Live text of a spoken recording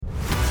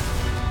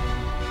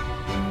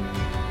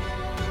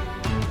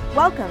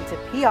Welcome to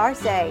PR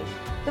Say,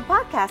 the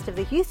podcast of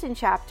the Houston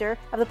chapter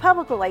of the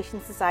Public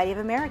Relations Society of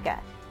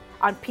America.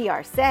 On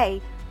PR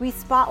Say, we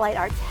spotlight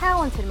our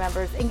talented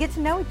members and get to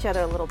know each other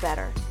a little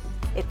better.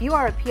 If you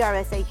are a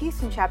PRSA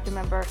Houston chapter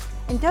member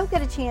and don't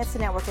get a chance to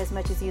network as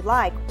much as you'd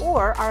like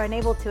or are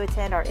unable to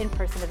attend our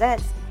in-person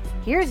events,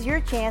 here's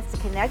your chance to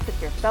connect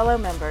with your fellow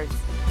members.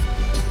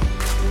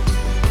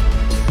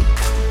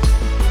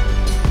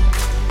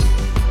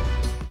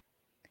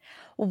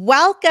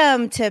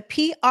 Welcome to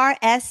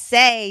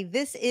PRSA.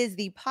 This is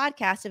the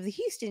podcast of the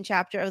Houston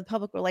chapter of the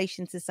Public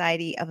Relations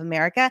Society of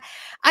America.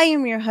 I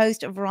am your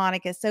host,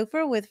 Veronica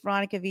Sofer with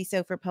Veronica V.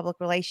 Sofer Public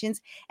Relations,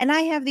 and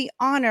I have the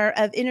honor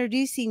of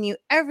introducing you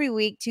every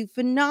week to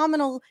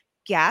phenomenal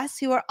guests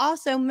who are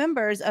also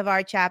members of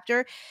our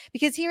chapter,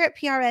 because here at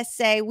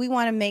PRSA, we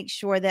want to make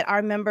sure that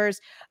our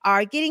members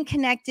are getting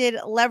connected,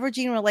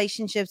 leveraging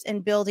relationships,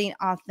 and building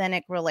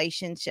authentic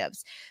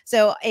relationships.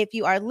 So if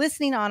you are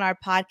listening on our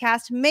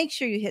podcast, make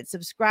sure you hit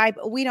subscribe.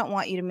 We don't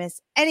want you to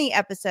miss any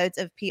episodes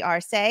of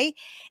PRSA.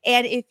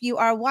 And if you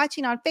are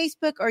watching on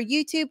Facebook or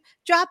YouTube,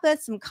 drop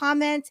us some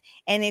comments.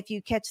 And if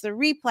you catch the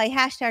replay,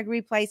 hashtag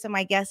replay, so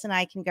my guests and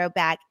I can go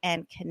back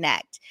and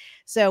connect.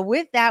 So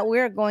with that,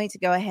 we're going to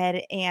go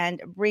ahead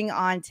and bring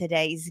on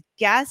today's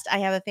guest. I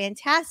have a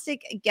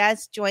fantastic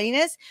guest joining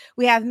us.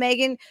 We have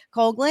Meagan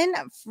Coughlin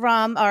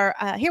from our,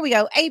 here we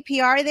go,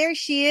 APR. There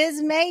she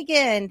is,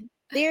 Meagan.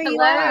 There you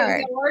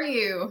are. How are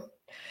you?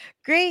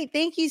 Great.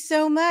 Thank you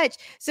so much.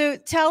 So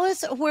tell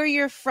us where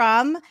you're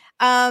from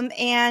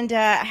and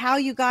how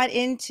you got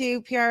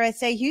into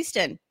PRSA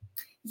Houston.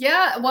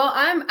 Yeah, well,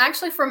 I'm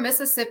actually from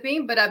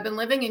Mississippi, but I've been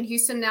living in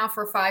Houston now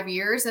for 5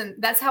 years. And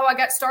that's how I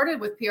got started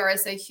with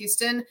PRSA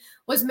Houston,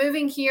 was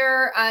moving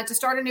here to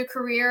start a new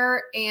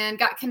career, and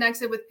got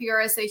connected with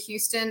PRSA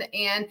Houston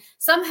and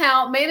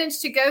somehow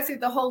managed to go through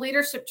the whole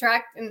leadership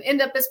track and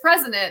end up as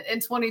president in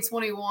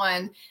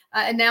 2021.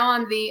 And now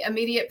I'm the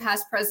immediate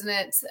past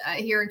president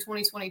here in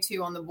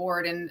 2022 on the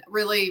board, and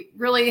really,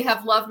 really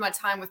have loved my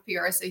time with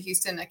PRSA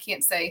Houston. I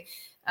can't say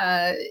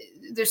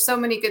there's so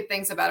many good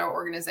things about our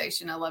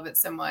organization. I love it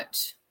so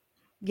much.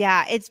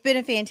 Yeah, it's been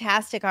a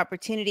fantastic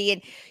opportunity,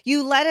 and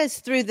you led us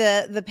through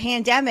the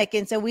pandemic,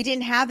 and so we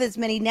didn't have as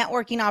many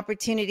networking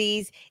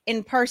opportunities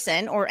in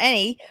person or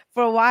any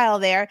for a while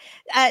there.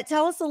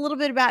 Tell us a little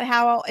bit about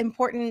how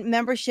important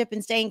membership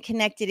and staying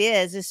connected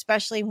is,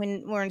 especially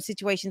when we're in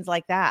situations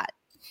like that.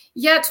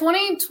 Yeah,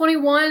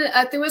 2021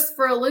 threw us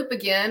for a loop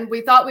again.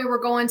 We thought we were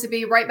going to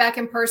be right back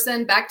in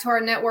person, back to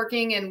our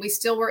networking, and we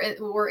still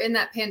were in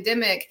that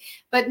pandemic.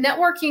 But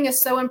networking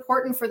is so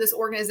important for this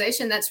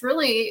organization. That's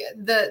really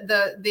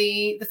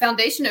the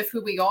foundation of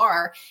who we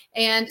are.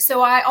 And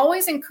so I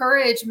always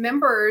encourage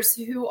members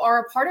who are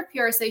a part of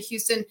PRSA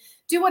Houston,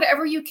 do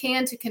whatever you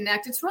can to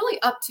connect. It's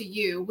really up to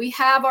you. We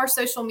have our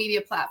social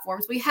media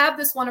platforms. We have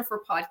this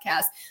wonderful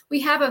podcast. We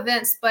have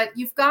events, but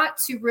you've got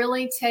to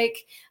really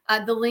take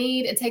the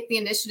lead and take the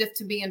initiative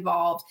to be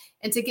involved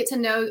and to get to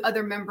know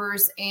other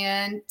members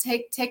and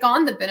take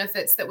on the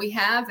benefits that we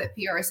have at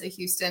PRSA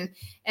Houston.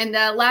 And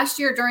last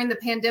year during the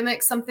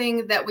pandemic,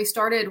 something that we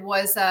started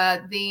was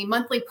the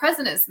monthly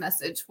president's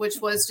message, which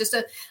was just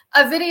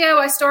a video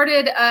I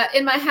started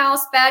in my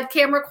house, bad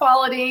camera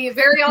quality,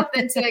 very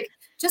authentic,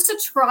 just to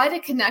try to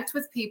connect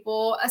with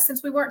people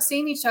since we weren't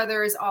seeing each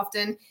other as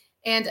often.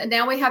 And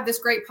now we have this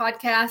great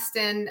podcast,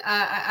 and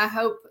I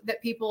hope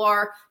that people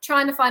are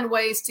trying to find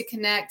ways to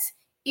connect,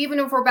 even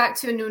if we're back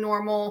to a new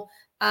normal.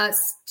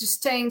 Just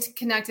staying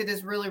connected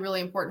is really,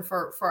 really important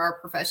for our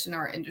profession,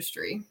 our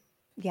industry.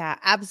 Yeah,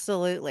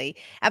 absolutely.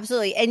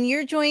 Absolutely. And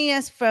you're joining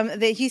us from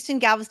the Houston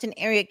Galveston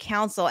Area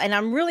Council. And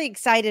I'm really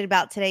excited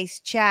about today's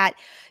chat,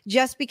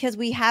 just because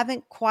we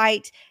haven't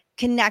quite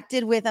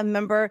connected with a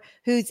member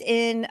who's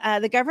in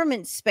the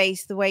government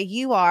space the way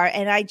you are.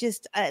 And I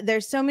just,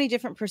 there's so many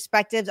different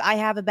perspectives. I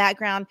have a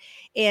background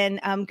in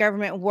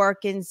government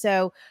work. And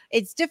so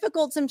it's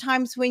difficult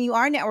sometimes when you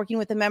are networking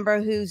with a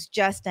member who's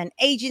just done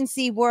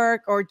agency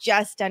work or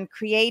just done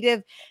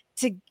creative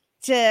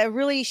to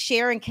really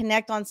share and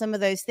connect on some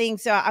of those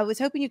things. So I was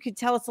hoping you could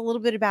tell us a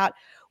little bit about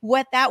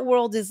what that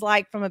world is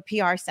like from a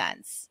PR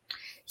sense.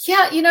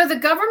 Yeah, the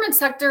government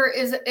sector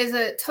is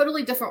a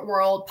totally different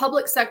world.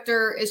 Public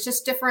sector is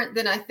just different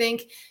than I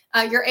think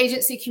your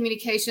agency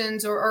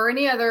communications or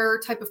any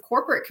other type of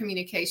corporate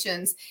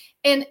communications.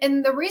 And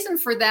the reason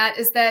for that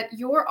is that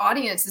your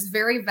audience is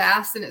very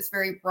vast and it's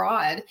very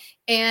broad.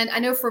 And I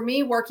know for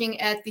me,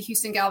 working at the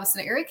Houston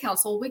Galveston Area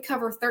Council, we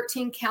cover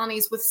 13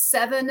 counties with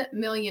 7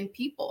 million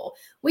people.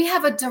 We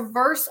have a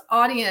diverse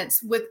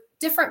audience with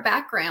different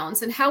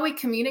backgrounds, and how we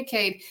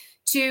communicate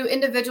to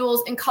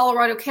individuals in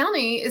Colorado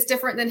County is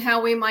different than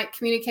how we might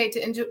communicate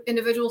to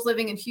individuals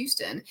living in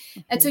Houston. Mm-hmm.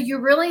 And so you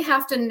really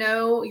have to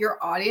know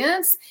your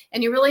audience,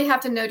 and you really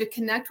have to know to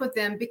connect with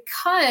them,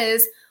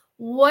 because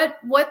what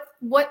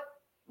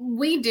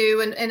we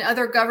do and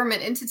other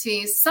government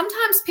entities,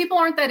 sometimes people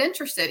aren't that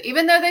interested,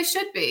 even though they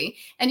should be.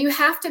 And you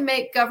have to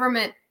make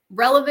government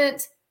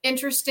relevant,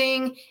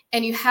 interesting,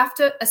 and you have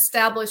to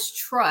establish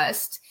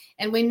trust.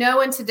 And we know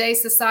in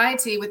today's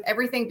society, with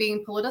everything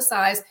being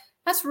politicized,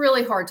 That's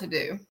really hard to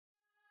do.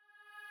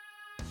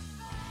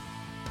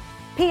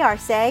 PR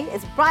Say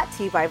is brought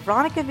to you by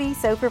Veronica V.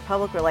 Sofer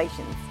Public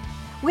Relations.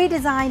 We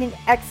design and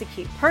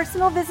execute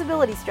personal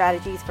visibility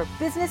strategies for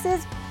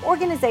businesses,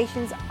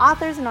 organizations,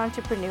 authors, and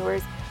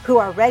entrepreneurs who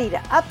are ready to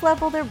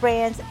uplevel their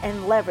brands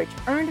and leverage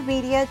earned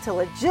media to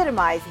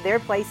legitimize their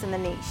place in the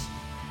niche.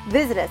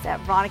 Visit us at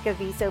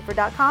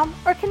veronicavsofer.com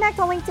or connect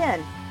on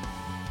LinkedIn.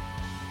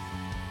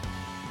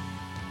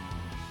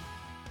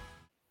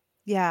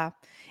 Yeah,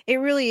 it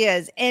really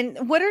is.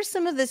 And what are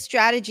some of the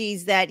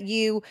strategies that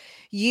you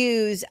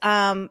use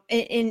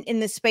in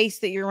the space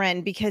that you're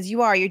in? Because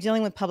you're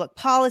dealing with public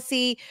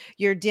policy,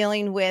 you're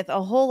dealing with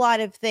a whole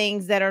lot of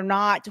things that are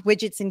not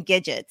widgets and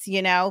gadgets,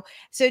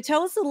 So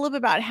tell us a little bit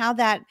about how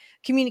that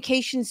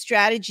communication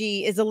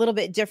strategy is a little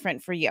bit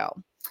different for you.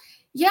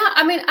 Yeah,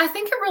 I mean, I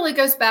think it really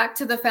goes back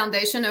to the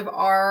foundation of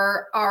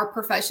our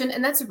profession,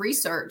 and that's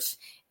research.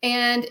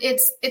 And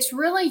it's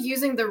really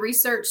using the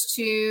research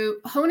to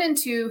hone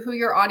into who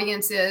your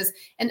audience is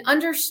and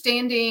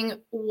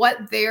understanding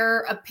what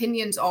their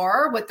opinions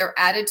are, what their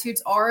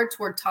attitudes are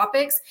toward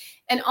topics,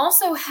 and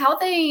also how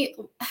they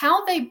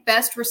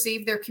best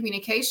receive their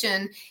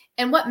communication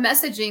and what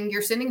messaging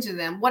you're sending to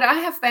them. What I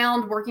have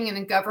found working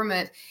in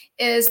government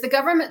is the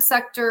government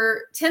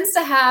sector tends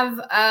to have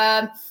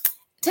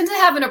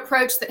an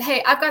approach that,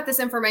 hey, I've got this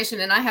information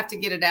and I have to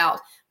get it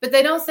out. But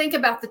they don't think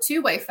about the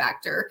two-way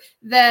factor,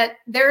 that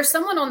there's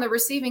someone on the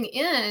receiving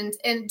end,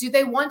 and do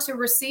they want to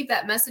receive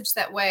that message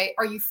that way?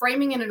 Are you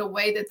framing it in a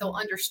way that they'll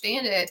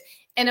understand it?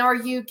 And are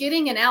you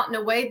getting it out in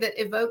a way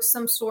that evokes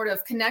some sort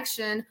of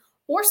connection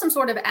or some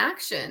sort of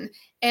action?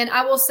 And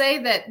I will say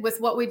that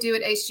with what we do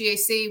at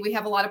HGAC, we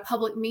have a lot of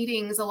public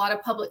meetings, a lot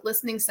of public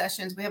listening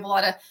sessions. We have a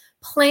lot of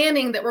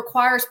planning that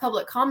requires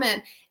public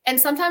comment. And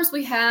sometimes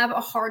we have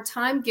a hard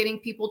time getting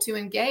people to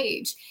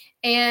engage.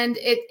 And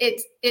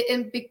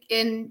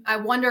I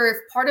wonder if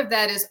part of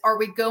that is, are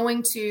we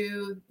going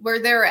to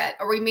where they're at?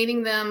 Are we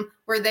meeting them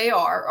where they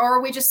are? Or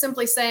are we just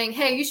simply saying,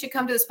 hey, you should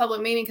come to this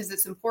public meeting because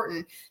it's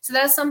important? So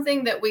that's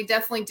something that we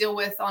definitely deal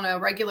with on a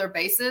regular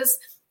basis,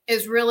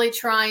 is really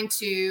trying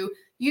to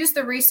use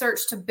the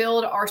research to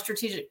build our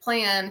strategic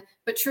plan,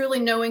 but truly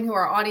knowing who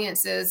our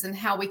audience is and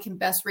how we can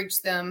best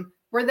reach them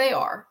where they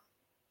are.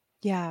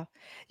 Yeah.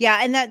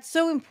 Yeah. And that's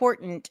so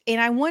important. And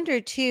I wonder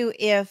too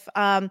if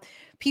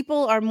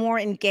people are more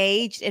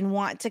engaged and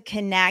want to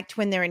connect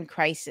when they're in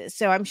crisis.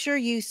 So I'm sure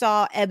you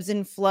saw ebbs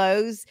and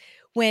flows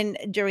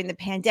during the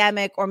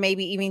pandemic, or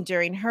maybe even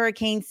during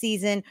hurricane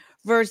season,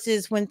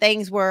 versus when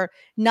things were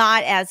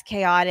not as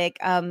chaotic.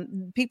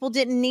 People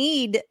didn't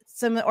need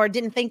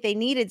didn't think they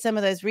needed some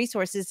of those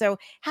resources. So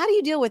how do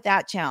you deal with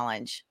that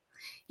challenge?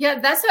 Yeah,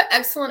 that's an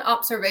excellent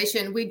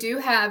observation. We do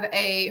have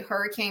a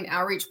hurricane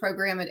outreach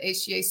program at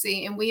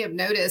HGAC, and we have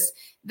noticed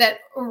that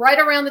right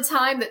around the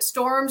time that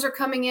storms are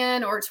coming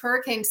in or it's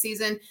hurricane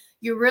season,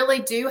 you really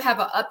do have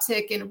an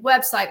uptick in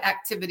website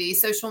activity,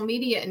 social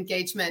media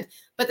engagement.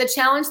 But the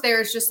challenge there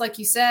is, just like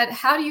you said,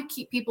 how do you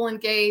keep people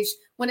engaged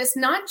when it's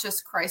not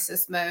just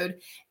crisis mode?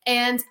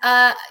 And,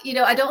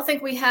 I don't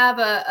think we have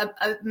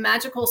a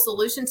magical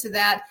solution to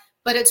that.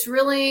 But it's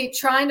really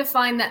trying to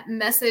find that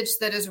message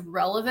that is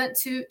relevant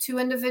to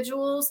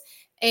individuals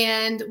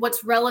and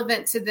what's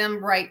relevant to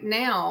them right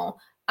now,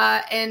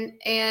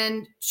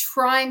 and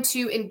trying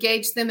to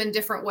engage them in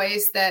different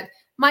ways that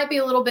might be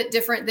a little bit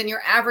different than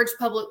your average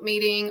public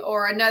meeting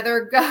or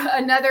another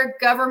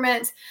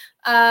government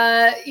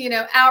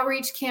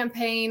outreach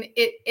campaign.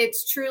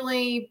 It's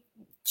truly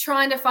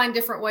trying to find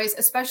different ways,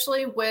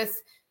 especially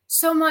with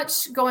so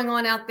much going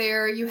on out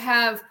there. You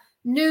have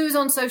news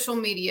on social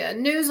media,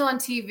 news on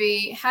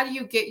TV. How do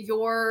you get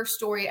your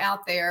story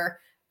out there?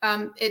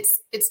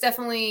 It's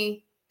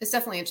definitely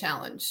a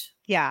challenge.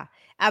 Yeah,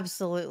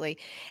 absolutely.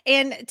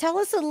 And tell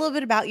us a little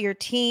bit about your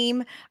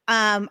team.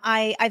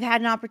 I've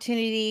had an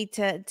opportunity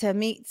to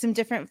meet some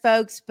different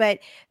folks, but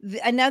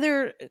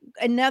another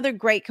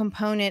great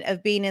component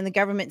of being in the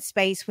government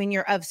space when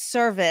you're of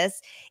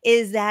service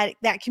is that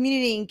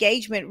community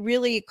engagement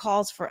really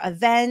calls for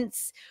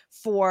events,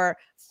 for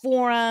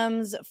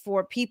forums,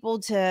 for people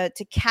to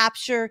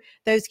capture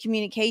those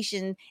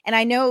communication. And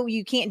I know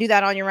you can't do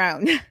that on your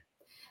own.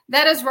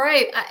 That is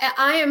right.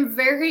 I am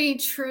very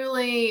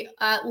truly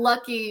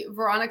lucky,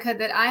 Veronica,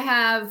 that I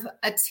have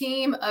a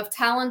team of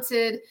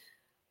talented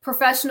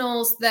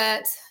professionals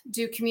that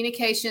do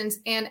communications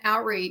and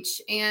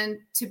outreach. And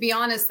to be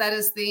honest, that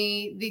is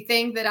the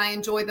thing that I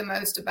enjoy the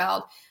most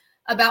about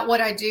what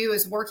I do,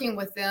 is working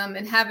with them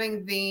and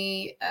having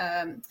the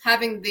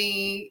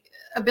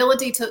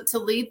ability to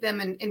lead them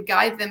and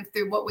guide them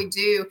through what we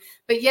do.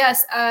 But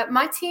yes,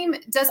 my team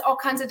does all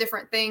kinds of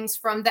different things,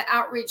 from the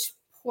outreach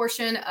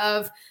portion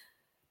of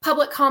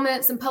public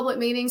comments and public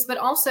meetings, but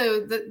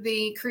also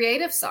the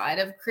creative side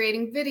of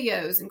creating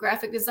videos and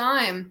graphic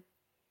design,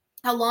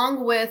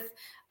 along with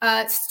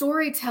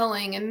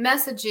storytelling and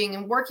messaging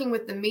and working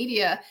with the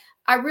media.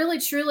 I really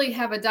truly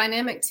have a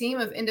dynamic team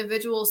of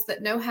individuals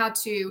that know how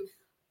to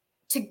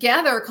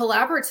together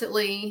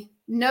collaboratively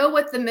know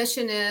what the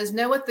mission is,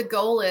 know what the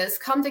goal is,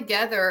 come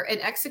together and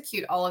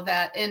execute all of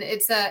that. And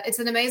it's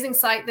an amazing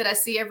sight that I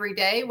see every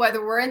day,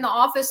 whether we're in the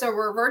office or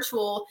we're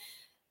virtual.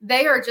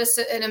 They are just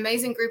an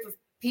amazing group of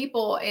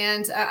people,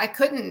 and I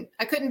couldn't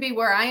be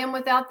where I am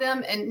without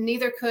them, and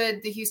neither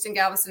could the Houston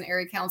Galveston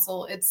Area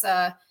Council.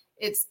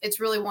 It's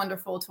really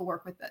wonderful to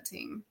work with that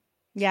team.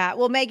 Yeah.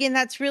 Well, Meagan,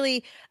 that's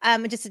really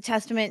just a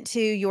testament to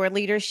your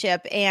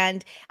leadership.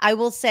 And I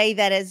will say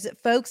that as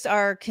folks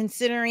are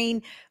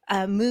considering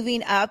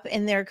moving up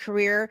in their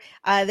career,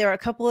 there are a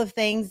couple of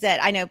things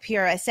that I know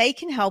PRSA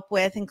can help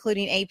with,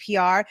 including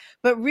APR,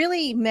 but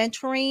really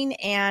mentoring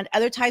and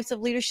other types of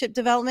leadership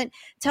development.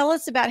 Tell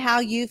us about how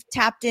you've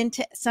tapped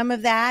into some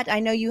of that. I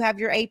know you have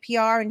your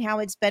APR and how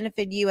it's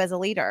benefited you as a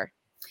leader.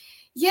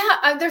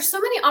 Yeah, there's so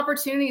many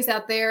opportunities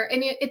out there.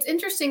 And it's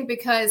interesting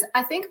because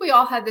I think we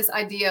all have this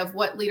idea of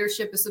what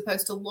leadership is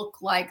supposed to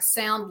look like,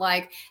 sound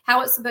like,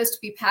 how it's supposed to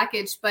be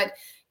packaged. But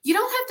you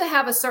don't have to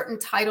have a certain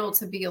title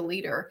to be a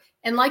leader.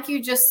 And like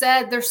you just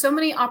said, there's so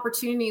many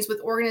opportunities with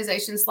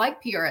organizations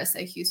like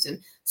PRSA Houston,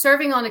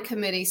 serving on a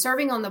committee,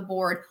 serving on the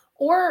board,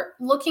 or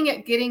looking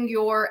at getting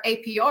your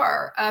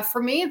APR.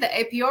 For me, the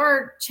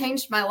APR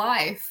changed my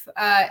life.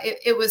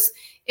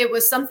 It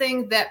was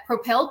something that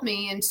propelled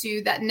me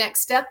into that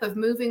next step of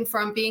moving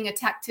from being a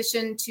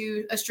tactician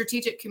to a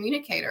strategic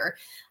communicator.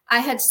 I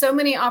had so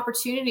many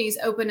opportunities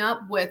open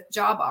up with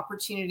job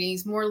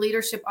opportunities, more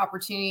leadership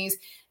opportunities,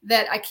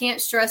 that I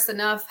can't stress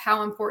enough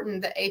how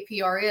important the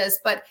APR is.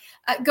 But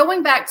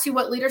going back to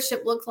what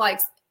leadership looks like,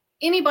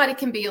 anybody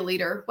can be a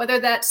leader, whether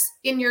that's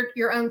in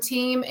your own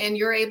team and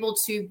you're able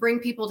to bring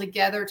people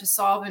together to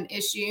solve an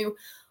issue,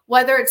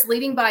 whether it's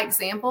leading by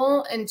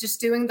example and just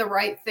doing the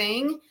right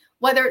thing,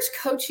 whether it's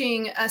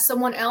coaching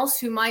someone else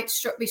who might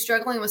be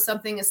struggling with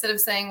something, instead of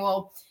saying,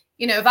 well,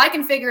 if I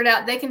can figure it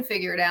out, they can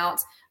figure it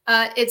out.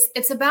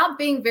 It's about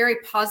being very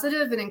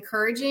positive and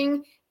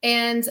encouraging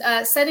and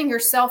setting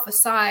yourself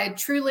aside.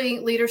 Truly,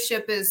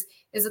 leadership is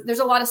there's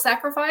a lot of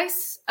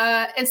sacrifice.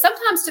 And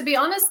sometimes, to be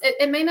honest,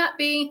 it may not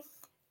be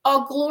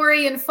all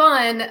glory and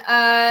fun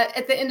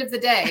at the end of the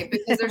day,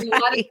 because there's a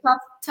lot of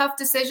tough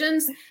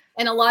decisions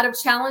and a lot of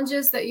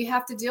challenges that you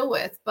have to deal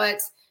with.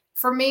 But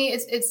for me,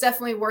 it's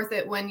definitely worth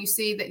it when you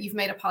see that you've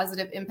made a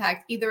positive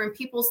impact, either in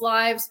people's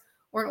lives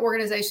or in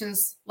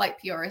organizations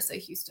like PRSA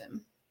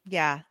Houston.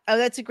 Yeah. Oh,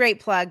 that's a great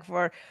plug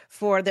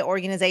for the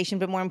organization,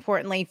 but more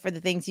importantly, for the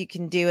things you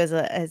can do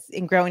as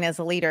in growing as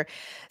a leader.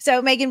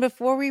 So, Meagan,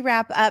 before we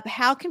wrap up,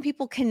 how can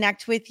people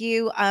connect with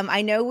you?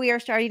 I know we are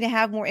starting to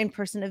have more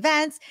in-person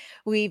events.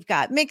 We've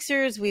got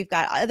mixers, we've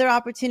got other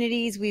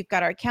opportunities, we've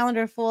got our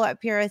calendar full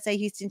at PRSA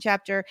Houston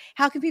chapter.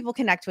 How can people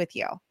connect with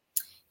you?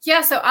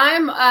 Yeah, so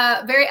I'm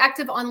very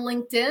active on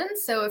LinkedIn.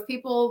 So if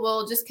people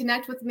will just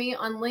connect with me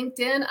on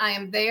LinkedIn, I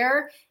am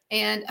there.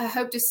 And I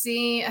hope to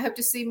see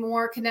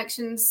more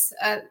connections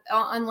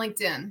on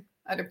LinkedIn.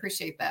 I'd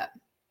appreciate that.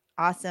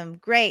 Awesome.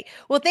 Great.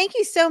 Well, thank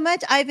you so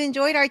much. I've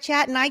enjoyed our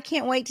chat and I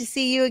can't wait to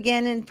see you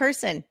again in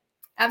person.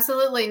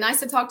 Absolutely. Nice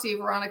to talk to you,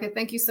 Veronica.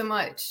 Thank you so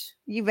much.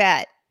 You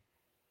bet.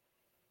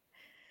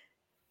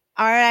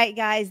 All right,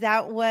 guys,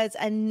 that was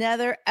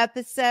another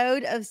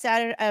episode of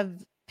Saturday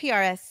of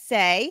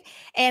PRSA.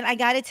 And I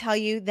got to tell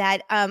you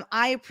that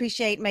I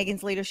appreciate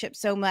Meagan's leadership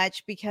so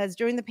much, because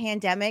during the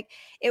pandemic,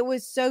 it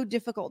was so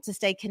difficult to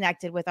stay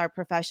connected with our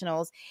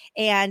professionals.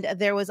 And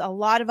there was a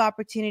lot of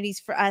opportunities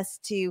for us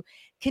to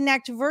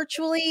connect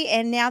virtually.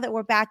 And now that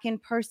we're back in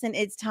person,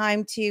 it's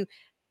time to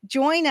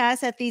join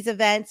us at these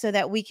events so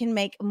that we can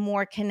make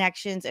more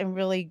connections and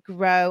really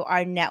grow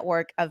our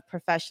network of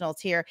professionals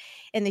here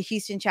in the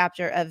Houston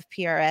chapter of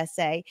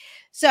PRSA.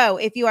 So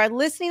if you are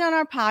listening on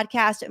our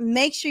podcast,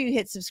 make sure you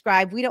hit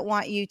subscribe. We don't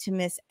want you to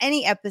miss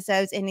any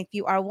episodes. And if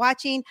you are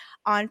watching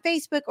on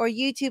Facebook or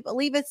YouTube,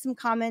 leave us some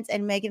comments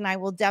and Meagan and I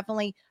will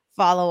definitely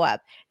follow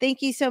up.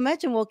 Thank you so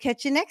much, and we'll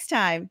catch you next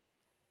time.